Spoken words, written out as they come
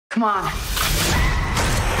Come on.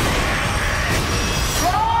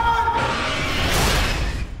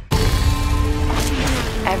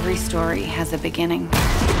 Every story has a beginning.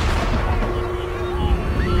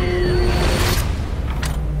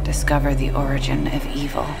 Discover the origin of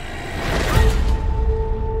evil.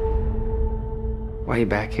 Why are you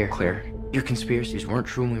back here, Claire? Your conspiracies weren't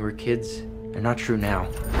true when we were kids. They're not true now.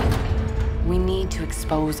 We need to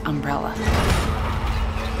expose Umbrella.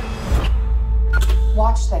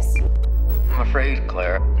 Watch this. I'm afraid,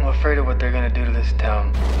 Claire. I'm afraid of what they're gonna do to this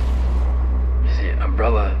town. You see,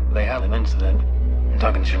 Umbrella, they had an incident. I'm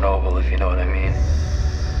talking Chernobyl, if you know what I mean.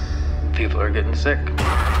 People are getting sick.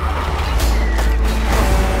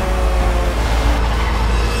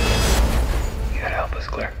 You gotta help us,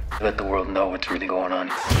 Claire. Let the world know what's really going on.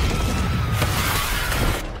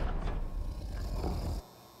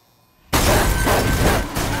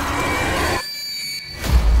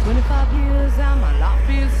 25 years and my life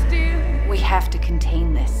is still We have to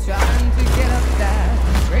contain this. trying to get up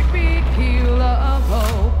that great big hill of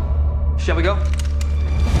hope Shall we go?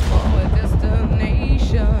 for a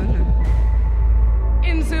destination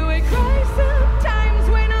into a crisis of times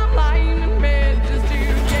when I'm lying in bed just to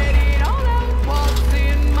get it all out what's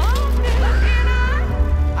in my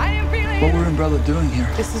head. I am feeling What were Umbrella doing here?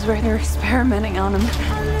 This is where they're experimenting on him. a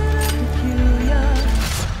little peculiar.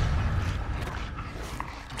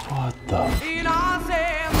 What the? In our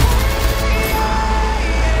same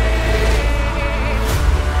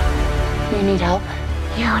You need help?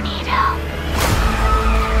 You need help.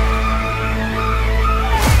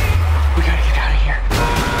 We gotta get out of here.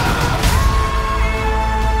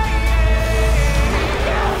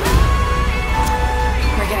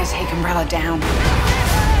 We're gonna take Umbrella down.